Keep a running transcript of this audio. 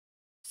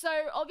So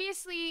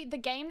obviously the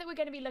game that we're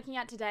going to be looking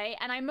at today,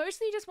 and I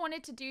mostly just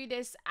wanted to do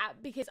this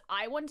because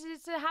I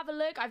wanted to have a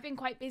look. I've been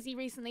quite busy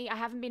recently. I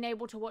haven't been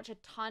able to watch a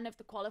ton of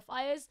the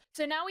qualifiers.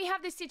 So now we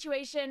have this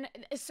situation.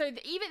 So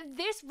even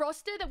this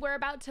roster that we're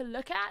about to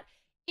look at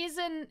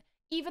isn't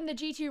even the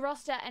G2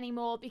 roster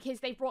anymore because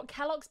they've brought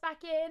Kellogg's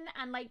back in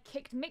and like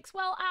kicked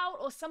Mixwell out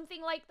or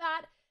something like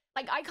that.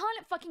 Like, I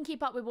can't fucking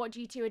keep up with what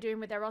G2 are doing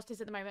with their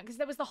rosters at the moment because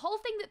there was the whole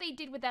thing that they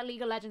did with their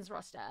League of Legends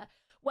roster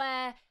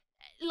where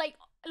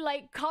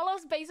like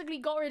Carlos basically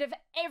got rid of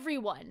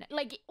everyone,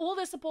 like all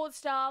the support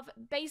staff,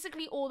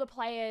 basically all the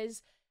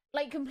players,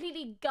 like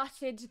completely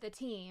gutted the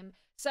team.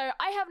 So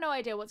I have no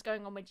idea what's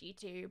going on with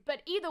G2,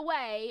 but either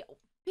way,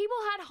 people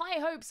had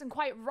high hopes and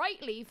quite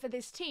rightly for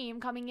this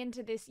team coming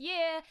into this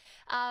year.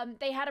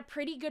 They had a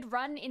pretty good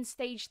run in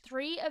stage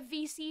 3 of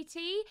VCT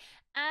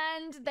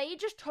and they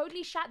just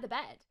totally shat the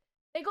bed.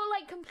 They got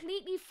like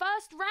completely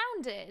first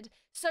rounded.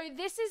 So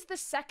this is the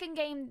second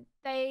game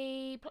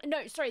they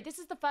this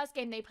is the first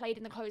game they played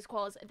in the closed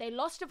quals. They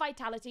lost to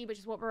Vitality, which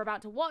is what we're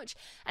about to watch.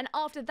 And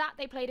after that,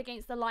 they played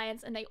against the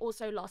Lions and they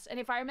also lost. And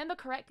if I remember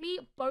correctly,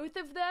 both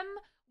of them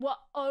were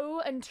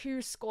 0-2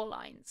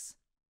 scorelines.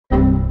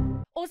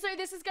 Also,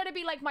 this is going to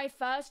be like my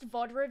first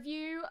VOD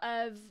review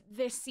of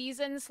this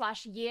season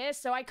 / year.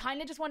 So I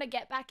kind of just want to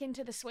get back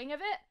into the swing of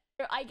it.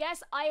 I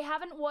guess I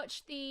haven't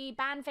watched the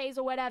ban phase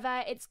or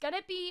whatever. It's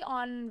gonna be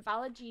on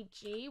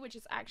VALORANT, which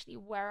is actually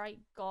where I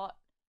got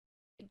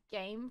the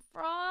game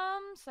from.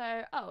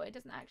 So, oh, it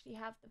doesn't actually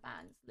have the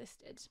bans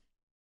listed.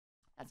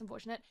 That's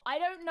unfortunate. I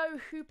don't know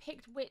who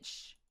picked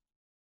which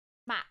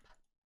map.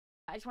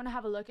 I just want to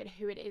have a look at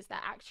who it is they're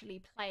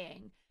actually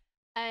playing.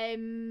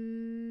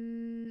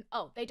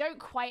 Oh, they don't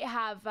quite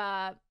have,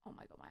 oh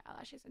my god, my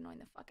eyelash is annoying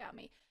the fuck out of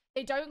me.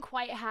 They don't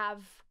quite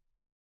have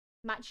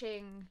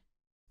matching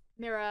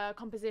mirror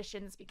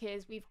compositions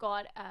because we've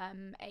got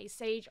a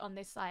Sage on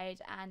this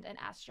side and an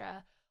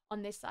Astra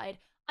on this side.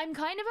 I'm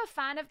kind of a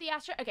fan of the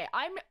Astra. Okay,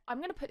 I'm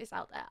gonna put this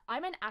out there.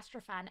 I'm an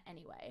Astra fan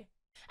anyway.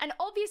 And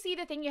obviously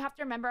the thing you have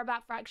to remember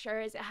about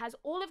Fracture is it has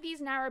all of these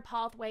narrow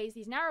pathways,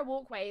 these narrow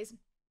walkways.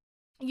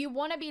 You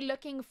want to be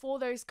looking for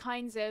those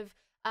kinds of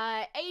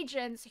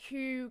agents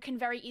who can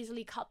very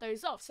easily cut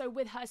those off. So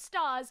with her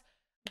stars,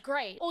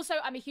 great. Also,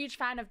 I'm a huge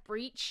fan of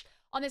Breach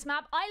on this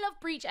map. I love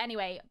Breach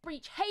anyway.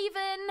 Breach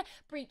Haven,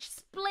 Breach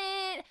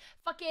Split,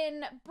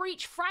 fucking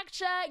Breach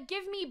Fracture.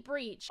 Give me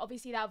Breach.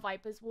 Obviously that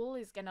Viper's wall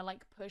is gonna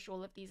like push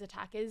all of these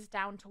attackers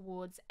down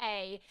towards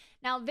A.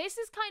 Now this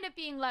is kind of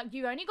being like,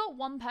 you only got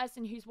one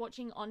person who's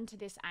watching onto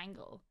this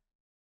angle.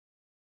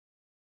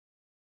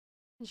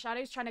 And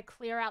Shadow's trying to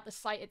clear out the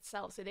site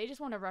itself, so they just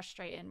want to rush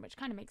straight in, which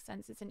kind of makes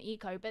sense. It's an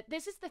eco, but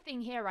this is the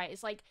thing here, right?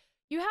 It's like,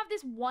 you have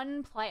this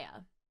one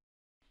player.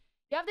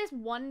 You have this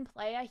one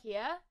player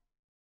here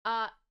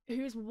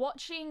who's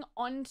watching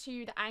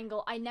onto the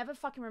angle. I never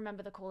fucking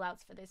remember the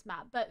callouts for this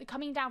map, but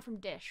coming down from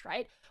Dish,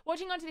 right?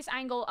 Watching onto this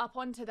angle up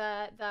onto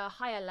the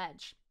higher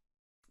ledge.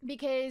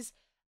 Because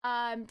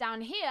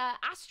down here,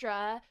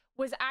 Astra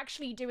was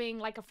actually doing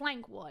like a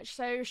flank watch.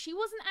 So she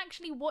wasn't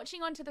actually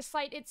watching onto the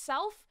site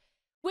itself,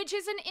 which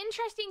is an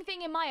interesting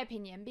thing in my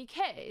opinion,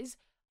 because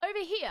over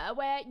here,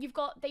 where you've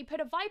got, they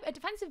put a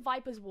defensive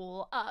Viper's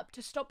wall up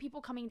to stop people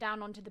coming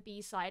down onto the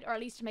B side, or at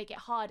least to make it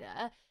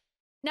harder.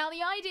 Now,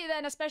 the idea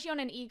then, especially on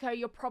an eco,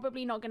 you're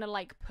probably not going to,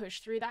 like, push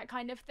through that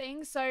kind of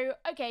thing. So,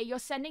 okay, you're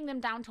sending them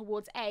down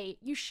towards A.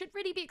 You should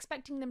really be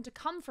expecting them to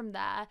come from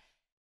there.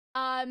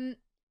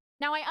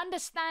 Now, I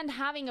understand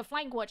having a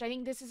flank watch. I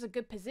think this is a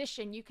good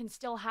position. You can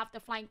still have the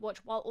flank watch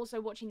while also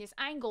watching this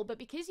angle. But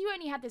because you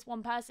only had this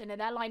one person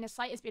and their line of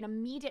sight has been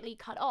immediately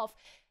cut off,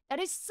 that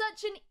is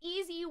such an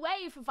easy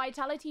way for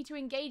Vitality to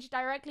engage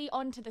directly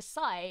onto the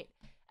site.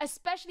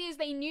 Especially as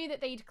they knew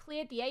that they'd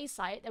cleared the A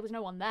site. There was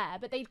no one there,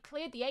 but they'd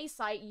cleared the A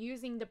site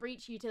using the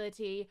Breach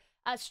utility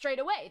straight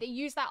away. They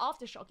used that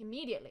Aftershock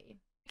immediately.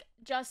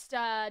 Just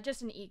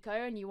an eco,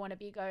 and you want to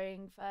be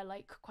going for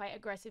like quite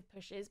aggressive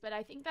pushes, but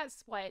I think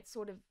that's why it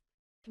sort of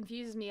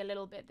confuses me a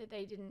little bit that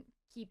they didn't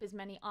keep as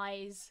many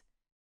eyes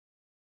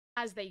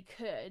as they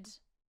could.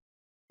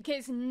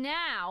 Because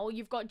now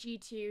you've got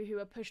G2 who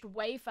are pushed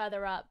way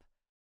further up,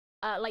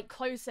 like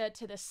closer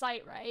to the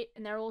site, right?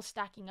 And they're all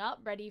stacking up,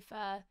 ready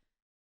for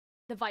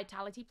the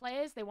Vitality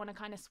players. They want to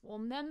kind of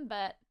swarm them,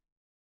 but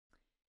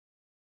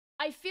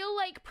I feel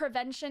like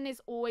prevention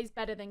is always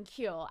better than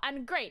cure.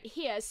 And great,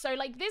 here, so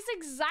like this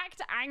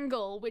exact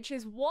angle, which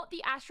is what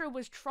the Astra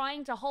was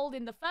trying to hold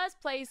in the first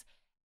place,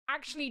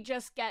 actually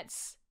just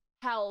gets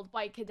held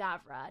by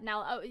Kadavra.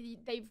 Now,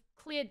 they've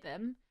cleared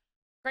them.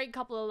 Great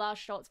couple of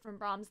last shots from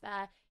Brahms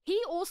there. He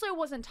also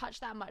wasn't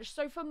touched that much,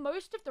 so for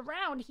most of the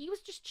round, he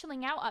was just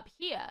chilling out up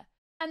here.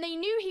 And they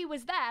knew he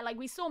was there. Like,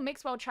 we saw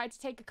Mixwell try to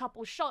take a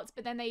couple shots,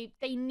 but then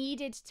they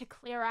needed to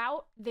clear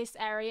out this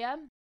area.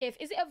 Is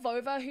it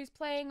Avova who's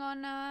playing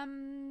on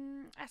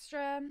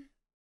Astra?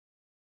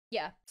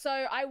 Yeah. So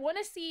I want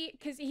to see,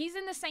 because he's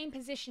in the same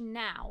position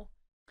now.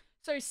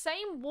 So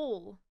same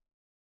wall.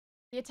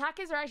 The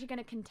attackers are actually going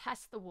to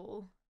contest the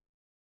wall.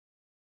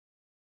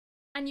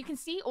 And you can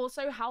see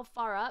also how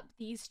far up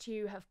these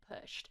two have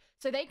pushed.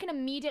 So they can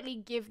immediately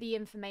give the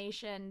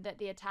information that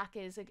the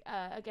attackers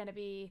are going to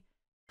be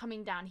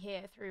coming down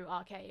here through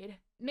Arcade.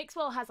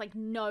 Mixwell has like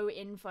no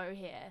info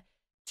here.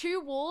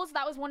 2 walls,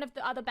 that was one of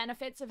the other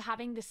benefits of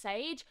having the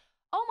Sage.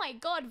 Oh my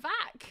god,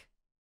 Vac!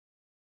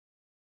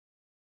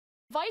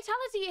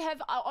 Vitality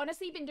have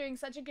honestly been doing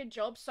such a good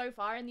job so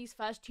far in these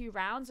first 2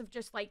 rounds of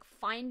just like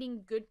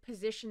finding good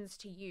positions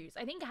to use.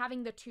 I think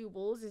having the 2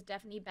 walls is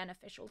definitely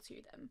beneficial to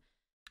them.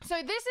 So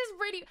this is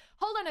really...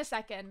 Hold on a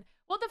second.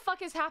 What the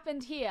fuck has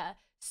happened here?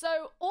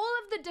 So all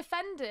of the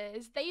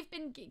defenders, they've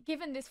been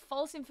given this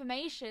false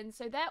information,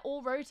 so they're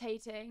all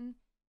rotating.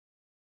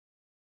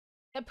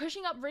 They're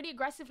pushing up really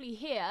aggressively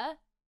here.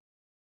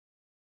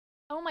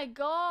 Oh my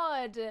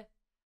god.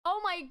 Oh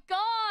my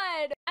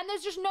god! And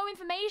there's just no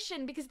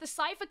information because the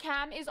Cypher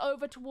cam is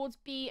over towards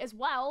B as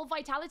well.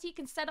 Vitality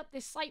can set up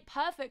this site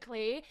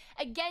perfectly.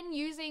 Again,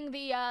 using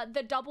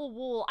the double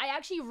wall. I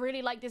actually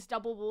really like this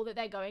double wall that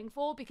they're going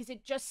for because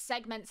it just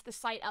segments the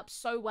site up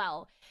so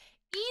well.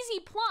 Easy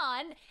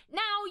plan.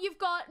 Now you've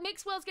got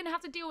Mixwell's gonna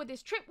have to deal with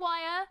this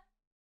tripwire.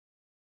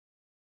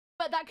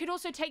 But that could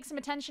also take some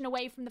attention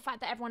away from the fact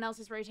that everyone else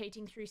is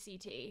rotating through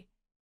CT.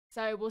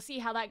 So we'll see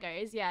how that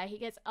goes. Yeah, he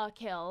gets a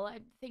kill.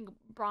 I think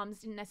Brahms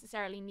didn't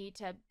necessarily need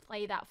to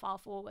play that far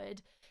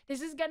forward. This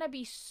is going to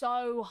be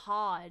so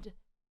hard.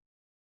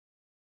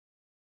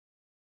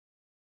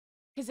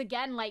 Because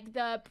again, like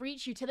the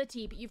breach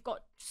utility, but you've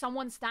got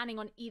someone standing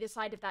on either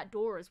side of that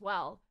door as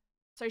well.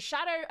 So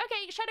Shadow,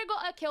 okay, Shadow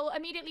got a kill,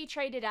 immediately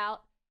traded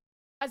out.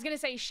 I was going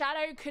to say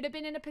Shadow could have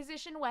been in a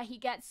position where he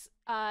gets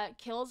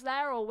kills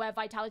there or where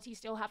Vitality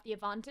still have the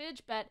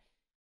advantage, but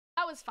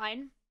that was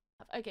fine.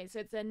 Okay, so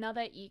it's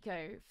another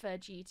eco for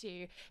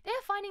G2. They're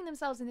finding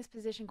themselves in this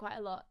position quite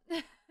a lot.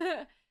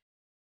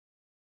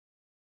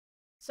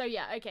 So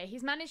yeah, okay,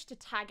 he's managed to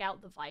tag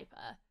out the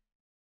Viper.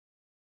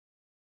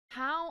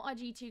 How are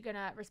G2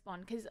 gonna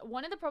respond? Because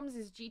one of the problems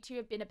is G2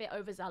 have been a bit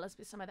overzealous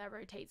with some of their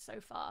rotates so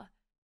far.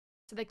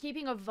 So they're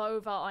keeping a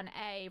Vova on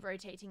A,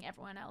 rotating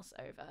everyone else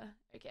over.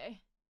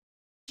 Okay.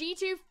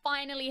 G2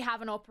 finally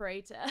have an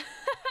operator.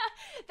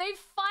 They've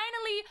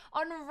finally,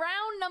 on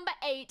round number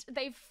 8,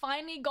 they've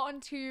finally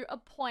gotten to a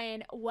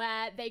point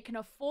where they can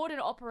afford an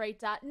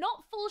operator.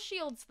 Not full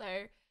shields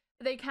though.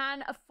 They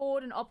can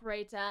afford an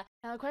operator.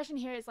 Now the question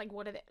here is like,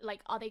 what are they,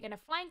 like, are they going to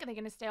flank? Are they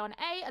going to stay on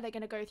A? Are they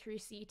going to go through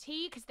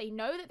CT? Because they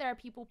know that there are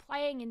people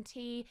playing in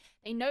T.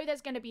 They know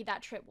there's going to be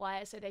that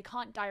tripwire, so they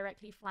can't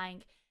directly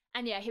flank.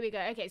 And yeah, here we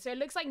go. Okay, so it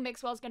looks like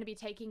Mixwell's going to be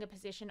taking a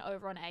position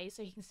over on A,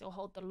 so he can still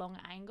hold the long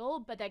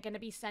angle, but they're going to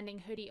be sending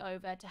Hoodie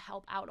over to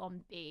help out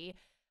on B.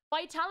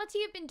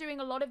 Vitality have been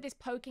doing a lot of this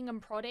poking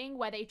and prodding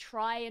where they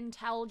try and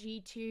tell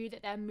G2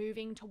 that they're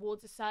moving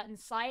towards a certain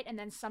site, and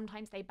then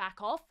sometimes they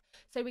back off.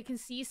 So we can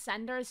see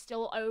Sender is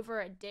still over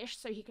at Dish,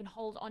 so he can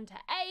hold on to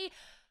A.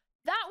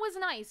 That was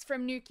nice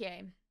from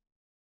Nukie.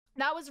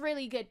 That was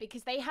really good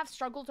because they have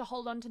struggled to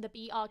hold on to the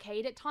B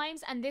arcade at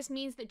times, and this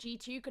means that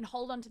G2 can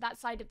hold on to that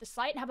side of the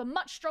site and have a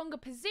much stronger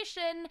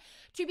position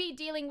to be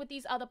dealing with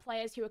these other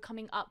players who are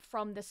coming up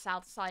from the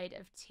south side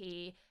of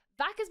T.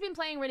 Vac has been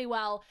playing really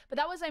well, but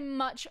that was a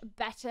much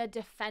better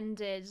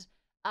defended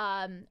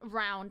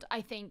round,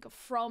 I think,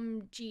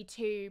 from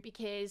G2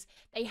 because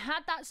they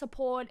had that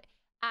support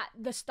at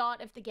the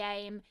start of the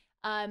game.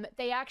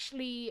 They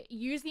actually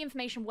used the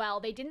information well.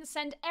 They didn't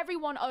send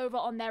everyone over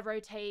on their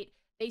rotate.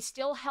 They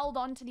still held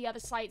on to the other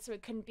site so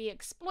it couldn't be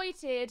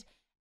exploited.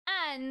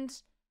 And,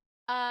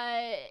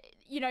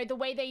 you know, the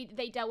way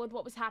they dealt with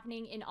what was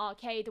happening in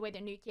Arcade, the way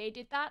that Nukie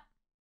did that,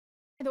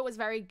 I thought was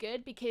very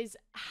good because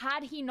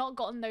had he not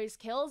gotten those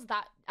kills,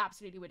 that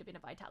absolutely would have been a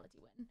Vitality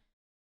win.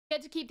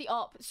 Get to keep the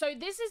op. So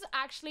this is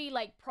actually,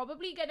 like,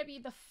 probably going to be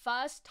the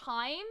first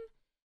time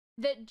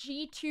that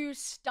G2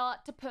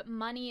 start to put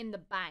money in the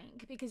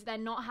bank because they're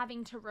not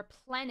having to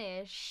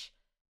replenish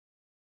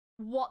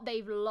what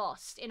they've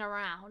lost in a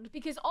round.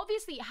 Because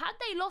obviously, had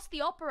they lost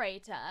the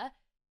operator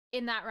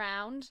in that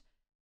round,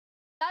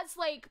 that's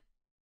like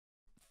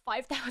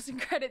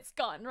 5,000 credits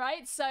gone,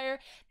 right? So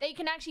they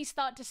can actually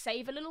start to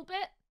save a little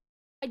bit.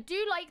 I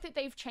do like that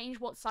they've changed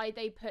what side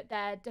they put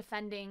their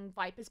defending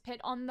Viper's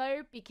Pit on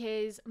though,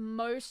 because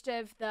most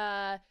of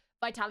the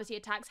Vitality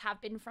attacks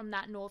have been from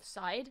that north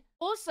side.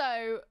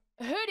 Also,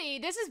 Hoodie,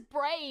 this is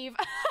brave.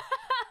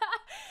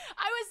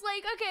 I was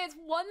like, okay, it's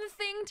one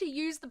thing to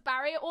use the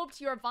barrier orb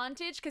to your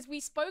advantage, because we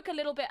spoke a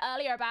little bit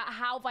earlier about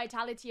how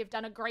Vitality have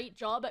done a great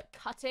job at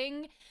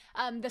cutting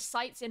the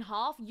sites in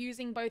half,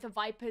 using both a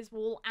Viper's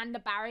Wall and a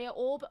barrier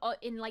orb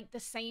in like the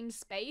same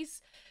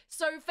space.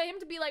 So for him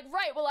to be like,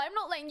 right, well, I'm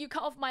not letting you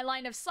cut off my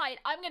line of sight.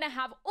 I'm going to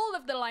have all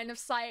of the line of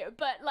sight,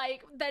 but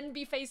like then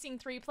be facing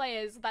 3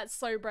 players. That's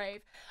so brave.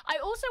 I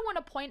also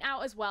want to point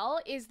out as well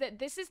is that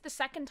this is the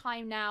second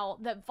time now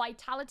that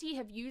Vitality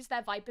have used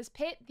their Viper's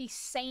Pit the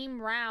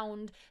same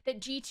round that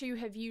G2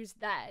 have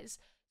used theirs.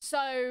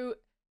 So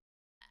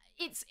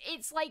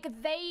it's like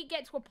they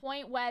get to a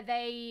point where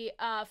they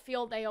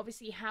feel they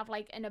obviously have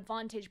like an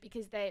advantage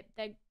because they're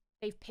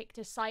they've picked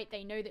a site.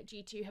 They know that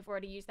G2 have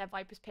already used their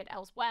Viper's Pit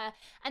elsewhere.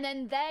 And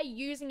then they're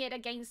using it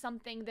against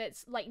something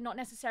that's like not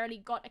necessarily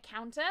got a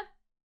counter.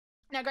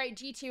 Now, great,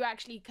 G2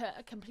 actually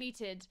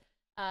completed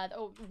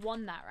or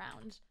won that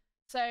round.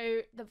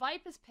 So the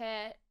Viper's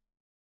Pit,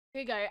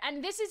 here we go.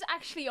 And this is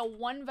actually a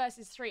 1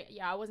 versus 3.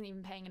 Yeah, I wasn't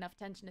even paying enough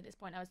attention at this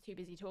point. I was too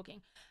busy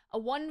talking. A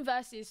 1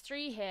 versus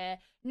 3 here.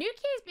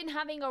 Nukia's been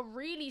having a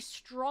really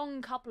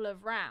strong couple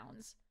of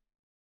rounds.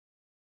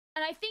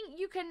 And I think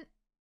you can...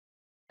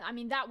 I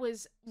mean, that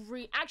was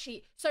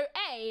actually, so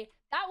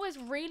that was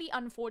really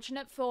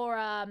unfortunate for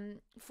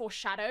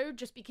Shadow,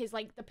 just because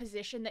like the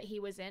position that he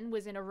was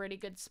in a really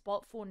good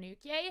spot for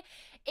Nukie.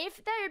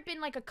 If there had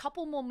been like a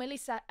couple more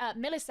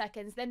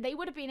milliseconds, then they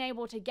would have been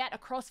able to get a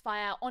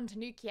crossfire onto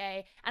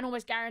Nukie and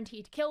almost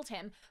guaranteed killed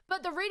him.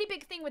 But the really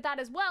big thing with that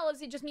as well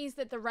is it just means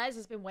that the res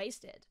has been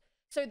wasted.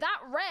 So that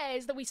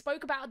res that we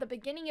spoke about at the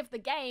beginning of the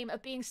game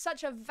of being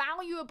such a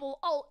valuable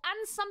ult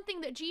and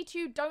something that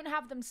G2 don't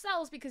have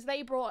themselves because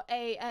they brought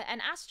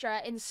an Astra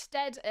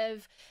instead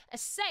of a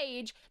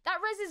Sage, that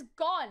res is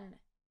gone.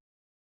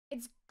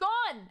 It's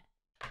gone.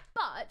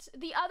 But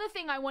the other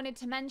thing I wanted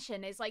to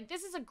mention is like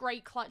this is a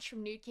great clutch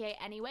from Nukie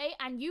anyway,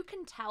 and you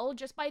can tell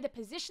just by the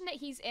position that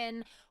he's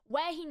in,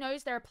 where he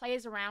knows there are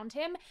players around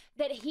him,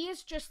 that he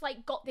has just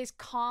like got this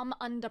calm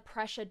under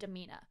pressure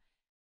demeanor.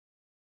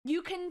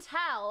 You can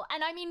tell,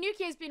 and I mean,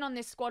 Nukie has been on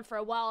this squad for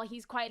a while.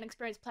 He's quite an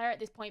experienced player at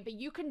this point, but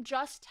you can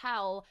just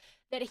tell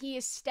that he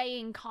is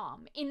staying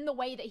calm in the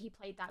way that he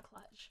played that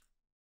clutch.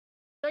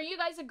 Don't you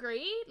guys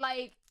agree?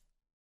 Like,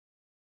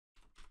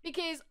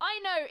 because I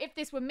know if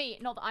this were me,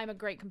 not that I'm a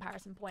great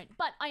comparison point,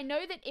 but I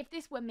know that if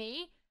this were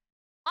me,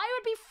 I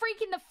would be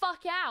freaking the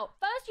fuck out.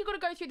 First, you got to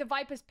go through the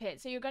Viper's Pit,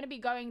 so you're going to be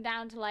going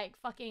down to like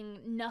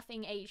fucking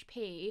nothing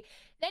HP.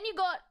 Then you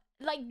got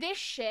like this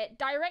shit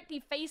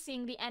directly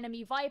facing the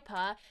enemy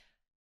Viper.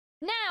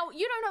 Now,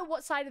 you don't know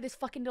what side of this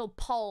fucking little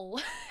pole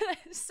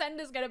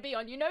Sender's gonna be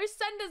on. You know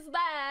Sender's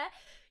there.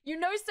 You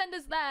know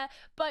Sender's there,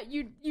 but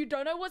you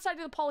don't know what side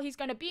of the pole he's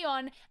gonna be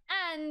on,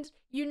 and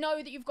you know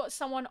that you've got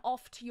someone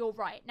off to your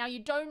right. Now,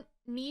 you don't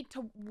need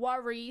to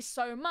worry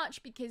so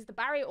much because the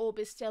barrier orb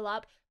is still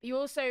up, but you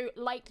also,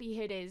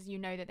 likelihood is, you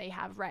know that they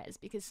have res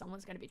because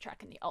someone's gonna be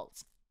tracking the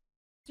ults.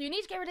 So you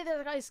need to get rid of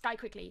the guy's sky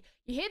quickly.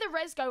 You hear the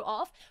res go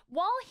off.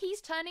 While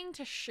he's turning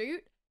to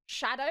shoot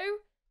Shadow,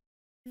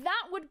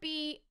 that would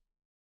be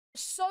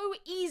so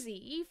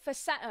easy for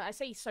I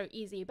say so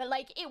easy, but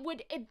like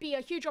it'd be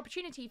a huge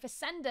opportunity for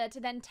Sender to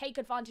then take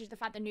advantage of the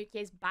fact that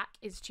Nukie's back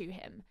is to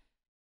him.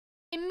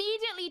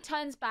 Immediately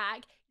turns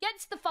back,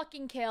 gets the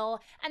fucking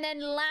kill, and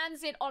then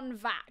lands it on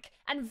Vac.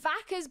 And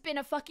Vac has been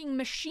a fucking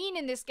machine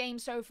in this game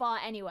so far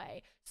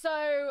anyway.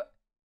 So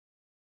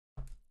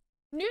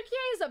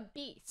Nukie is a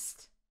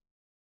beast.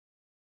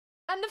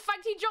 And the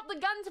fact he dropped the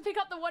gun to pick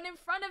up the one in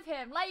front of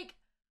him, like,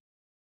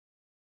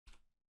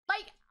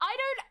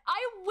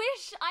 I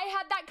wish I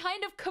had that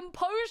kind of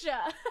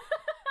composure.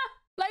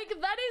 Like,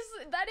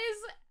 that is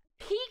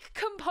peak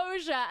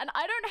composure, and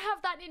I don't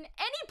have that in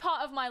any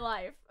part of my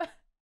life.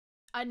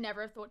 I'd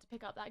never have thought to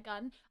pick up that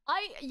gun.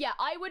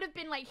 I would have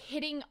been like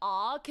hitting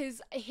R,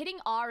 because hitting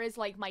R is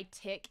like my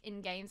tick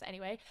in games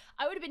anyway.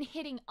 I would have been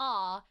hitting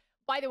R.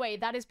 By the way,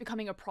 that is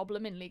becoming a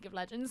problem in League of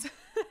Legends.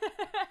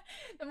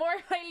 The more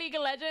I play League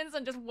of Legends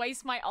and just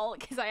waste my ult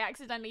because I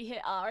accidentally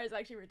hit R is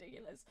actually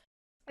ridiculous.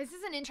 This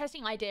is an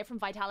interesting idea from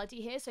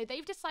Vitality here. So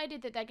they've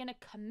decided that they're going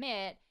to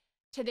commit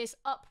to this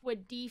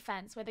upward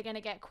defense where they're going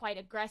to get quite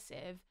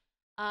aggressive.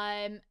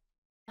 I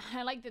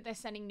like that they're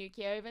sending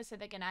Nukie over, so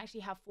they're going to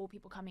actually have 4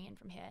 people coming in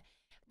from here.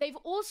 They've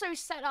also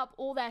set up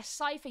all their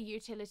Cypher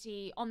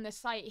utility on the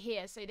site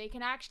here, so they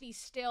can actually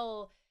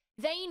still...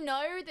 They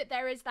know that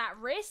there is that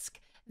risk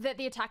that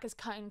the attackers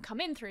can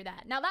come in through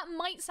that. Now, that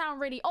might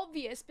sound really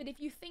obvious, but if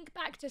you think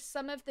back to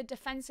some of the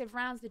defensive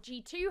rounds that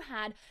G2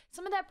 had,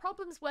 some of their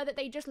problems were that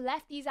they just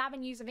left these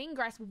avenues of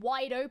ingress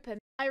wide open.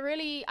 I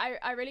really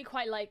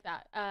quite like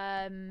that,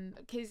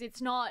 because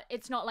it's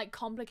not like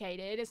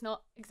complicated. It's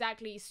not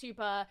exactly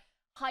super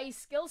high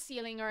skill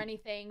ceiling or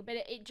anything, but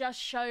it just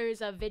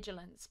shows a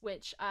vigilance,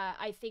 which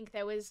I think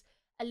there was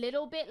a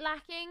little bit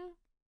lacking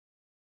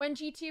when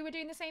G2 were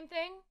doing the same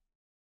thing.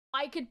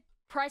 I could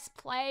press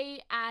play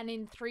and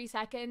in 3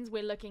 seconds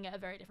we're looking at a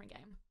very different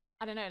game.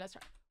 I don't know, let's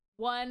try.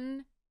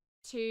 1,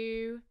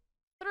 2,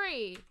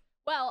 3.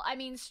 Well, I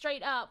mean,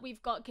 straight up,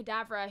 we've got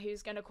Kadavra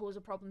who's going to cause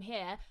a problem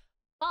here.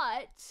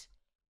 But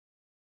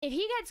if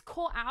he gets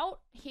caught out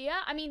here,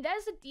 I mean,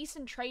 there's a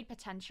decent trade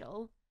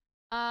potential.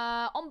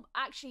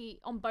 Actually,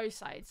 on both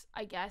sides,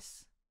 I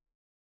guess.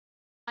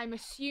 I'm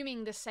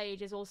assuming the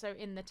Sage is also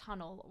in the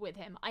tunnel with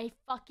him. I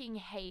fucking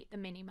hate the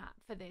minimap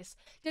for this.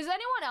 Does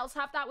anyone else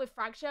have that with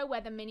Fracture where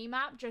the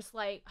minimap just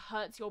like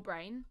hurts your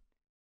brain?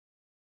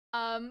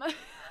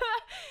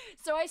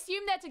 So I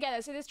assume they're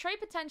together. So there's trade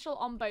potential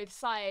on both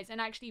sides and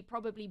actually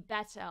probably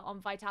better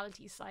on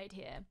Vitality's side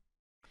here.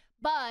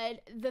 But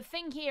the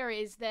thing here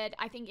is that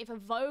I think if a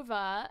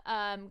Vova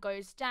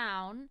goes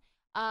Down,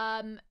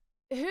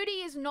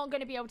 Hoodie is not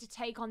going to be able to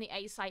take on the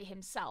A site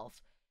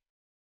himself.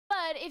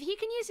 But if he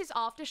can use his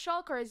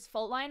Aftershock or his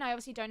Fault Line, I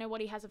obviously don't know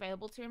what he has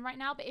available to him right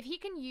now, but if he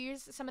can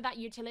use some of that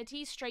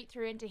utility straight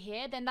through into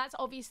here, then that's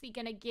obviously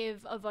going to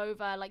give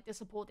Avova, like, the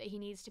support that he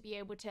needs to be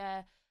able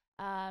to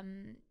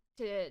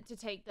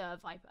take the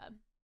Viper.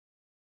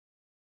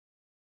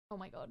 Oh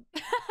my god.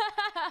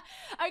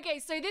 Okay,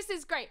 so this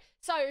is great.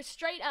 So,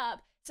 straight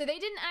up, so they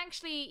didn't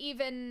actually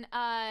even,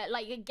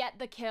 like, get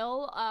the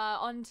kill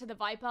onto the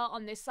Viper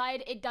on this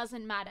side. It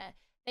doesn't matter.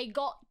 They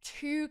got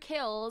 2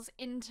 kills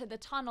into the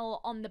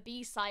tunnel on the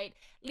B side,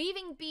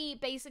 leaving B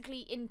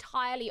basically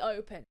entirely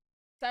open.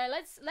 So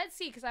let's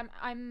see, because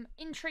I'm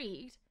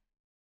intrigued.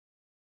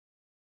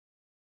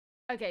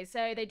 Okay,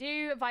 so they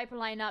do Viper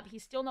line up.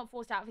 He's still not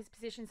forced out of his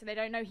position, so they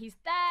don't know he's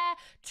there.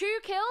 2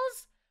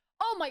 kills.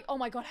 Oh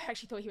my god, I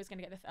actually thought he was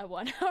going to get the 3rd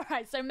one. All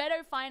right, so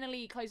Meadow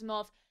finally closed him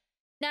off.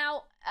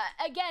 Now,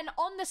 again,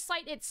 on the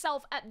site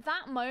itself, at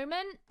that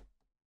moment,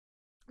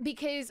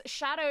 because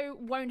Shadow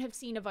won't have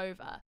seen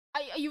Avova,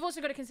 you've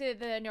also got to consider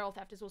the neural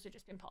theft has also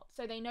just been popped,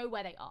 so they know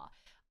where they are.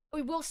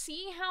 We will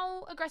see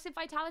how aggressive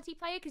Vitality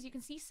play, because you can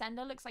see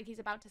Sender looks like he's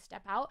about to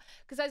step out.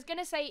 Because I was going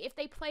to say, if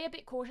they play a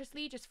bit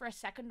cautiously just for a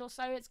second or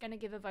so, it's going to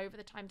give Avova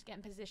the time to get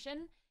in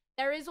position.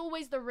 There is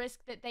always the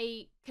risk that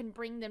they can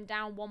bring them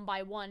down one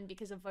by one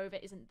because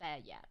Avova isn't there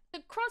yet. The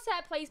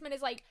crosshair placement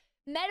is like,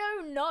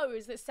 Meadow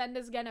knows that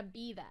Sender's going to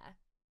be there.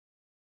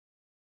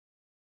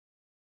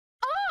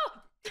 Oh!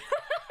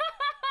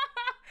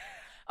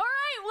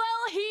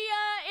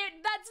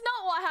 That's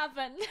not what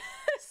happened.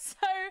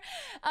 So,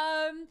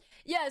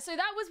 yeah, so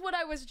that was what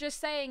I was just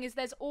saying, is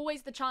there's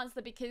always the chance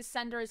that because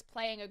Sender is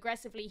playing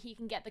aggressively, he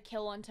can get the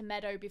kill onto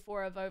Meadow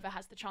before Avova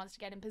has the chance to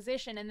get in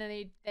position, and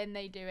then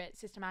they do it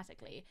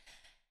systematically.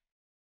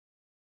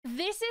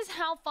 This is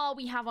how far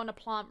we have on a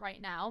plant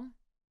right now.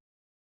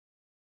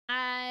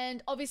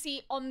 And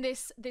obviously on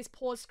this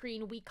pause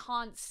screen, we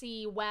can't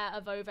see where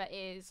Avova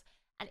is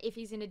and if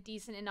he's in a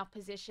decent enough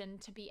position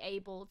to be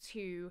able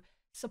to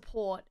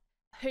support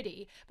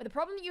Hoodie. But the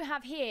problem that you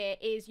have here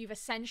is you've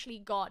essentially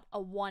got a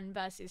 1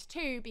 versus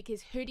 2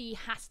 because Hoodie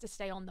has to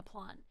stay on the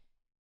plant.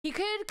 He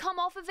could come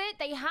off of it.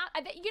 They have,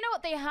 you know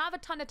what? They have a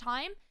ton of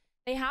time.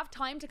 They have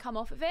time to come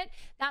off of it.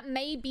 That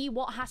may be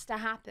what has to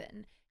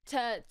happen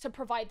to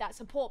provide that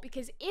support,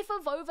 because if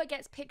Avova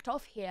gets picked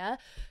off here,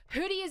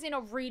 Hoodie is in a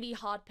really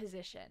hard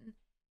position.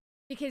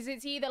 Because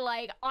it's either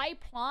like, I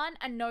plant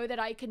and know that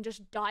I can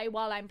just die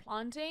while I'm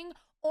planting,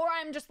 or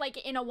I'm just like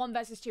in a 1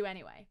 versus 2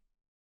 anyway.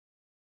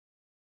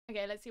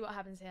 Okay, let's see what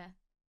happens here.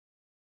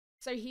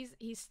 So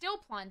he's still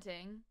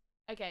planting.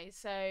 Okay,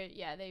 so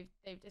yeah,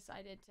 they've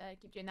decided to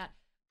keep doing that.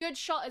 Good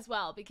shot as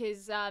well,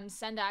 because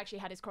Sender actually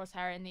had his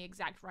crosshair in the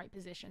exact right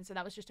position, so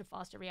that was just a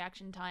faster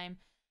reaction time.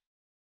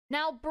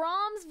 Now,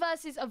 Brahms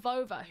versus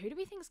Avova. Who do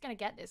we think is going to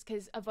get this?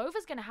 Because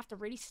Avova's going to have to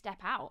really step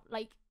out.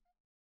 Like,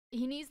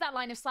 he needs that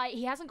line of sight.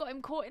 He hasn't got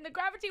him caught in the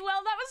gravity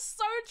well. That was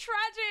so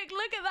tragic.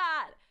 Look at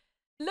that.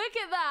 Look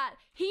at that.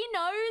 He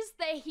knows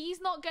that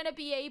he's not going to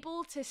be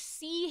able to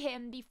see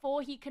him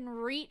before he can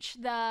reach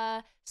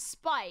the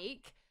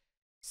spike.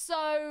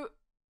 So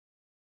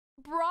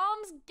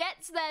Brahms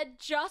gets there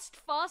just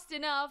fast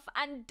enough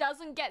and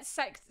doesn't get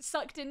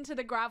sucked into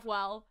the grav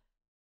well.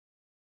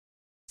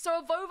 So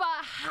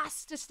Avova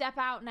has to step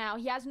out now.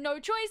 He has no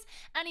choice,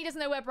 and he doesn't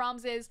know where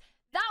Brahms is.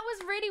 That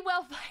was really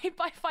well played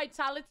by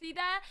Vitality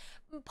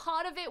there.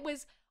 Part of it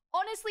was,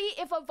 honestly,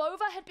 if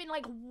Avova had been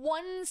like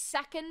 1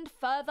 second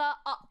further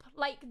up,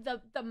 like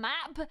the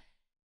map,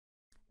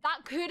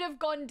 that could have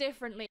gone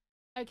differently.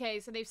 Okay,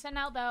 so they've sent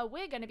out the,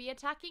 we're going to be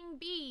attacking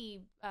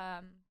B,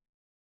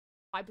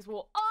 Viper's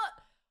War.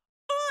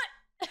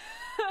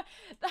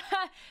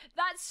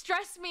 That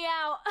stressed me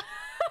out.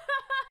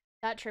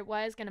 That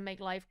tripwire is going to make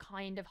life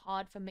kind of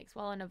hard for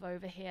Mixwell and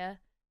Avova here.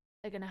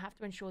 They're going to have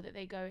to ensure that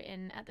they go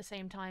in at the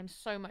same time.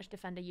 So much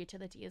defender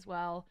utility as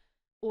well.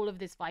 All of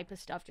this Viper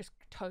stuff just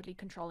totally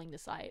controlling the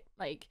site.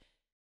 Like,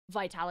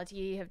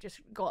 Vitality have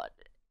just got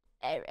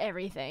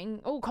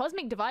everything. Oh,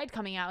 Cosmic Divide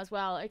coming out as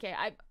well. Okay,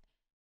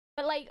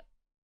 but like,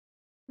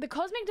 the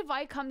Cosmic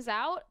Divide comes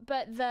out,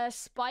 but the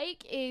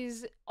spike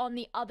is on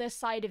the other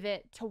side of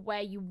it to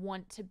where you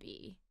want to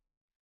be.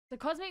 The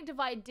Cosmic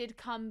Divide did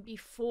come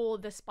before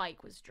the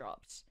spike was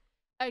dropped.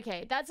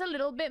 Okay, that's a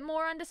little bit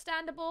more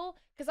understandable,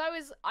 because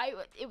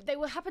they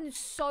were happening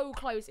so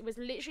close. It was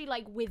literally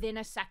like within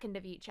a second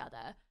of each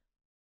other.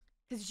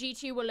 Because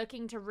G2 were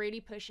looking to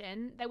really push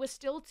in. There were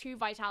still 2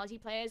 Vitality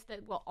players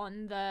that were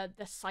on the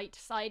site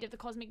side of the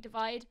Cosmic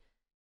Divide.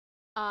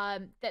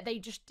 That they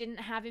just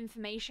didn't have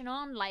information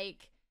on.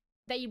 Like,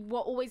 they were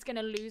always going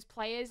to lose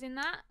players in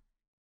that.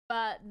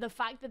 But the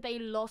fact that they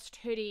lost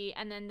Hoodie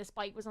and then the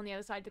spike was on the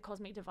other side of the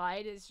Cosmic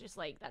Divide is just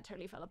like, that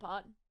totally fell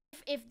apart.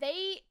 If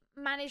they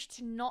manage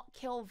to not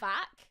kill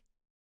Vac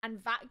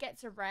and Vac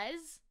gets a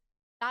res,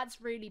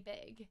 that's really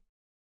big.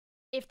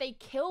 If they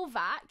kill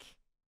Vac,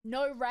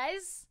 no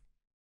res,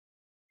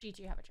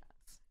 G2 have a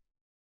chance.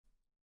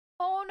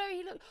 Oh no,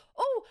 he looked.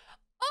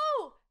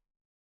 Oh!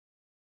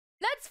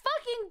 Let's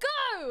fucking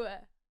go!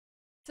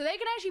 So they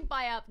can actually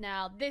buy up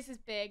now. This is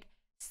big.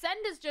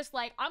 Sender's just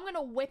like, I'm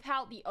gonna whip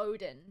out the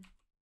Odin.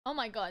 Oh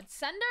my god.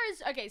 Sender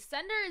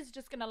is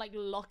just gonna like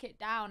lock it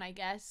down, I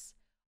guess,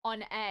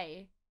 on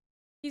A.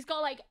 He's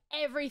got like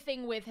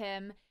everything with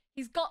him.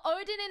 He's got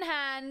Odin in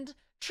hand,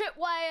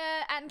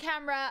 tripwire and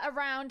camera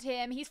around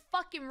him. He's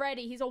fucking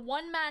ready. He's a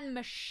one-man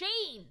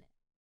machine.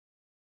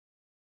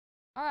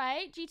 All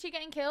right, G2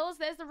 getting kills.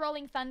 There's the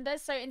Rolling Thunder.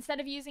 So instead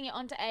of using it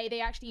onto A,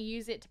 they actually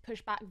use it to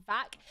push back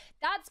VAC.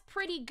 That's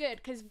pretty good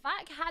because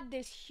VAC had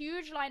this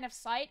huge line of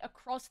sight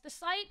across the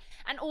site.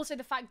 And also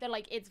the fact that,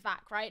 like, it's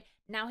VAC, right?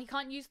 Now he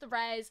can't use the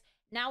res.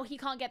 Now he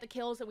can't get the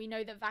kills that we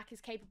know that VAC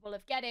is capable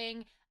of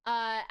getting.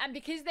 And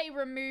because they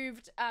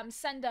removed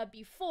Sender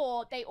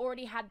before, they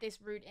already had this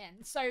route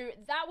in. So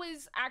that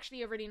was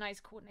actually a really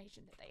nice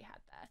coordination that they had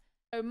there.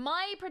 So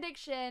my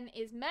prediction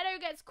is Meadow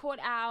gets caught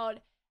out.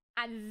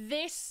 And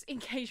this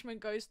engagement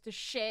goes to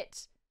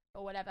shit.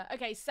 Or whatever.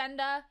 Okay,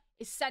 Sender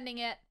is sending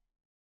it.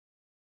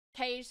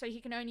 Cage, so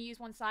he can only use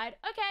one side.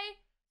 Okay,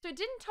 so it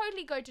didn't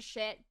totally go to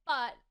shit.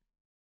 But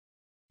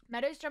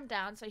Meadows jumped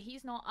down, so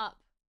he's not up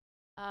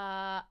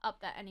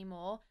there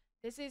anymore.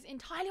 This is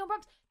entirely on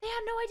Brums. They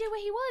had no idea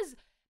where he was.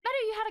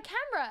 Meadow, you had a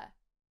camera.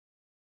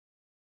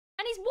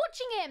 And he's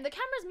watching him. The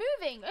camera's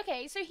moving.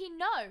 Okay, so he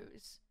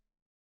knows.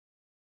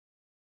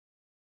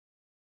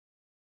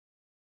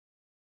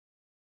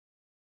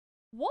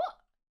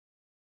 What?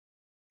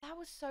 That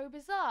was so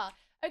bizarre.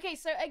 Okay,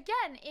 so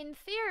again, in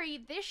theory,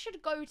 this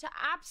should go to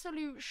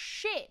absolute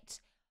shit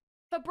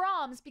for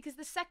Brahms, because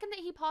the second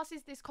that he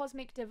passes this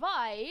cosmic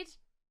divide,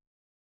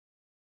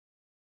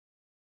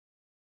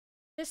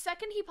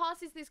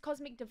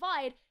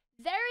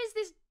 there is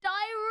this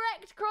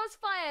direct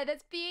crossfire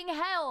that's being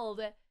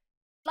held.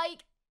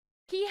 Like,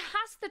 he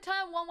has to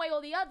turn one way or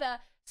the other.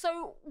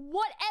 So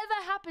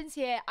whatever happens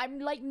here, I'm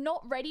like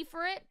not ready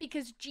for it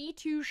because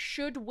G2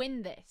 should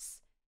win this.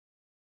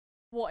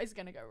 What is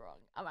gonna go wrong?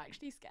 I'm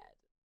actually scared.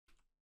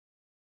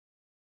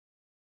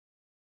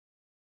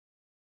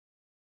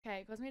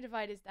 Okay, Cosmic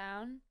Divide is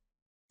down.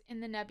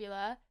 In the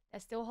Nebula. They're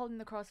still holding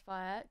the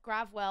crossfire.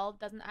 Gravwell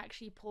doesn't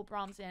actually pull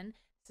Brahms in.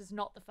 This is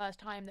not the first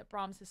time that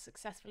Brahms has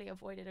successfully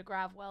avoided a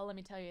Gravwell, let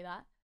me tell you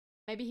that.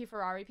 Maybe he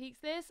Ferrari peaks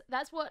this.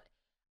 That's what...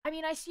 I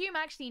mean, I assume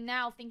actually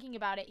now, thinking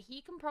about it,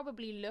 he can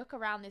probably look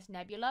around this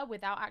Nebula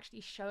without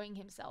actually showing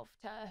himself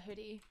to a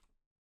Hoodie.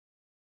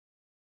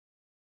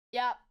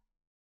 Yep.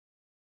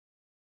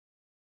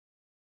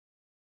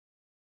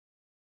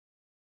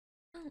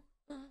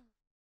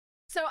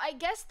 So I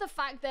guess the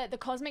fact that the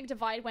Cosmic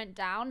Divide went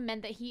down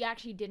meant that he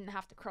actually didn't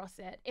have to cross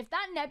it. If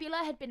that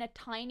Nebula had been a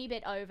tiny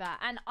bit over,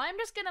 and I'm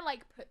just gonna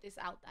like put this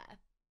out there.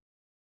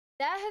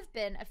 There have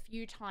been a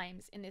few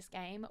times in this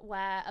game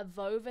where a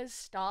Vova's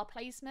star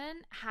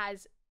placement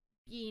has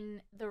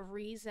been the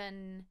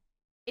reason,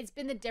 it's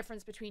been the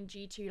difference between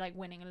G2 like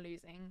winning and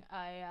losing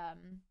a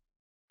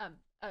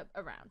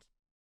round.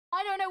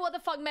 I don't know what the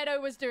fuck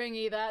Meadow was doing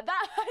either.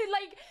 That,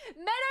 like,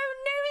 Meadow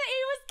knew that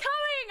he was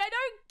coming! I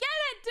don't get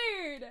it,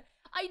 dude!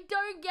 I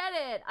don't get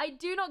it. I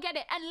do not get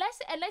it. Unless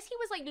he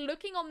was, like,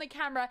 looking on the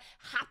camera,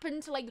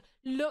 happened to, like,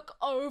 look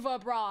over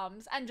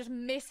Brahms and just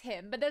miss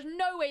him. But there's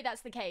no way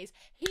that's the case.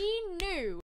 He knew